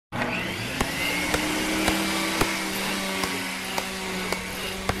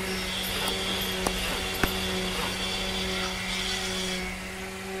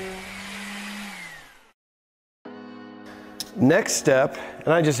Next step,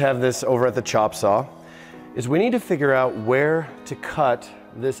 and I just have this over at the chop saw, is we need to figure out where to cut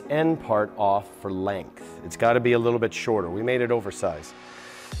this end part off for length. It's got to be a little bit shorter. We made it oversized.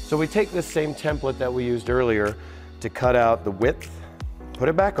 So we take this same template that we used earlier to cut out the width, put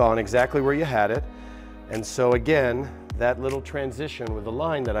it back on exactly where you had it. And so again, that little transition with the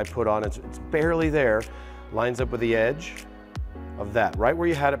line that I put on, it's barely there, lines up with the edge of that, right where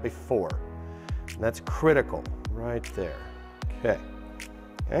you had it before. And that's critical, right there.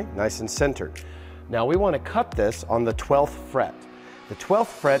 Okay, nice and centered. Now we want to cut this on the 12th fret. The 12th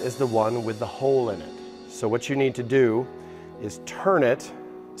fret is the one with the hole in it. So what you need to do is turn it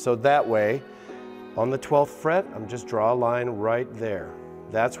so that way on the 12th fret, I'm just draw a line right there.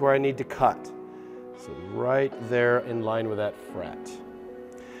 That's where I need to cut. So right there in line with that fret.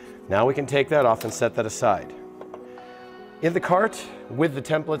 Now we can take that off and set that aside. In the cart, with the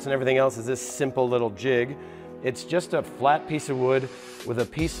templates and everything else, is this simple little jig. It's just a flat piece of wood with a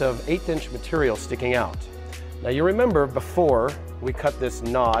piece of 1/8 inch material sticking out. Now you remember before we cut this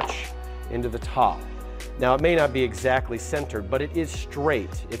notch into the top. Now it may not be exactly centered, but it is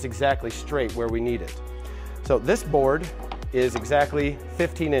straight. It's exactly straight where we need it. So this board is exactly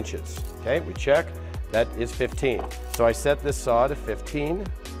 15 inches. Okay, we check, that is 15. So I set this saw to 15.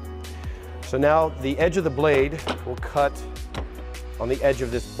 So now the edge of the blade will cut on the edge of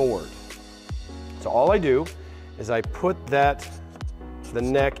this board. So all I do is I put the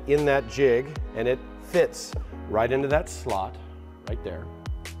neck in that jig and it fits right into that slot right there.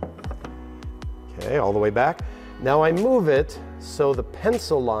 Okay, all the way back. Now I move it so the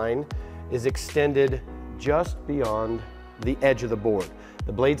pencil line is extended just beyond the edge of the board.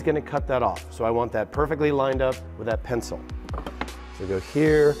 The blade's gonna cut that off. So I want that perfectly lined up with that pencil. So go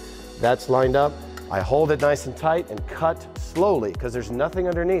here, that's lined up. I hold it nice and tight and cut slowly because there's nothing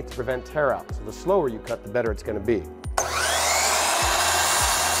underneath to prevent tear out. So the slower you cut, the better it's gonna be.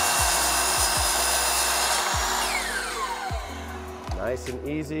 Nice and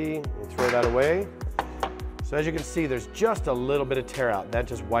easy, we'll throw that away. So as you can see, there's just a little bit of tear out. That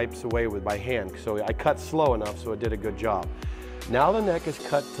just wipes away with my hand. So I cut slow enough, so it did a good job. Now the neck is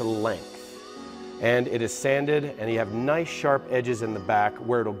cut to length and it is sanded and you have nice sharp edges in the back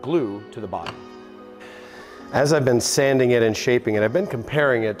where it'll glue to the bottom. As I've been sanding it and shaping it, I've been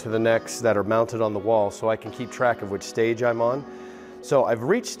comparing it to the necks that are mounted on the wall so I can keep track of which stage I'm on. So I've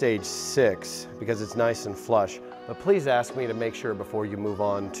reached stage 6 because it's nice and flush, but please ask me to make sure before you move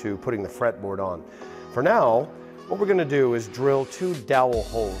on to putting the fretboard on. For now, what we're gonna do is drill 2 dowel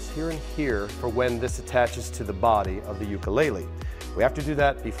holes here and here for when this attaches to the body of the ukulele. We have to do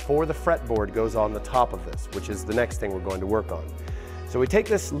that before the fretboard goes on the top of this, which is the next thing we're going to work on. So we take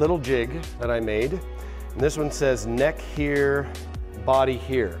this little jig that I made, and this one says neck here, body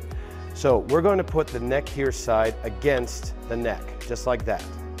here. So we're going to put the neck here side against the neck, just like that.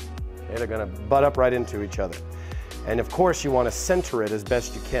 Okay, they're gonna butt up right into each other. And of course you wanna center it as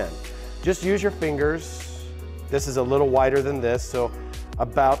best you can. Just use your fingers. This is a little wider than this, so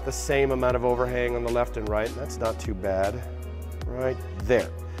about the same amount of overhang on the left and right. That's not too bad, right there.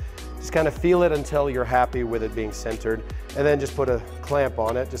 Just kind of feel it until you're happy with it being centered, and then just put a clamp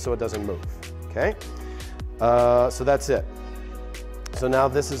on it just so it doesn't move, okay? So that's it. So now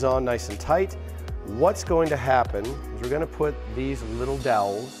this is on nice and tight. What's going to happen is we're going to put these little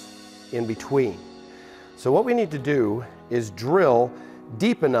dowels in between. So what we need to do is drill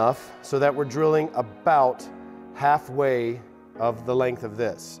deep enough so that we're drilling about halfway of the length of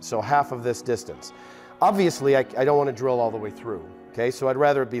this, so half of this distance. Obviously, I don't want to drill all the way through, okay? So I'd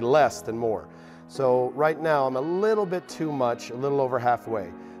rather it be less than more. So right now I'm a little bit too much, a little over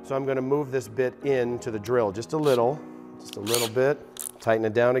halfway. So I'm going to move this bit into the drill just a little bit, tighten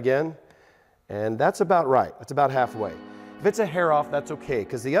it down again, and that's about right. That's about halfway. If it's a hair off, that's okay,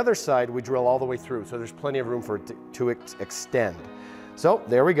 because the other side we drill all the way through, so there's plenty of room for it to extend. So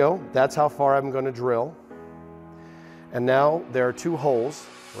there we go. That's how far I'm going to drill. And now there are 2 holes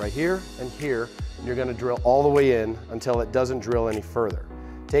right here and here, and you're going to drill all the way in until it doesn't drill any further.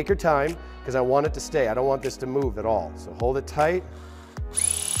 Take your time, because I want it to stay. I don't want this to move at all. So hold it tight.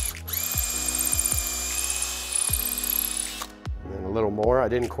 And a little more. I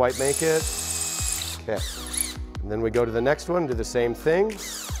didn't quite make it. Okay. And then we go to the next one, do the same thing.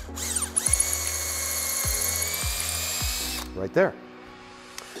 Right there.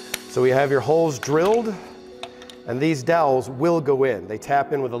 So we have your holes drilled, and these dowels will go in. They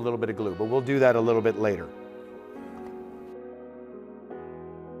tap in with a little bit of glue, but we'll do that a little bit later.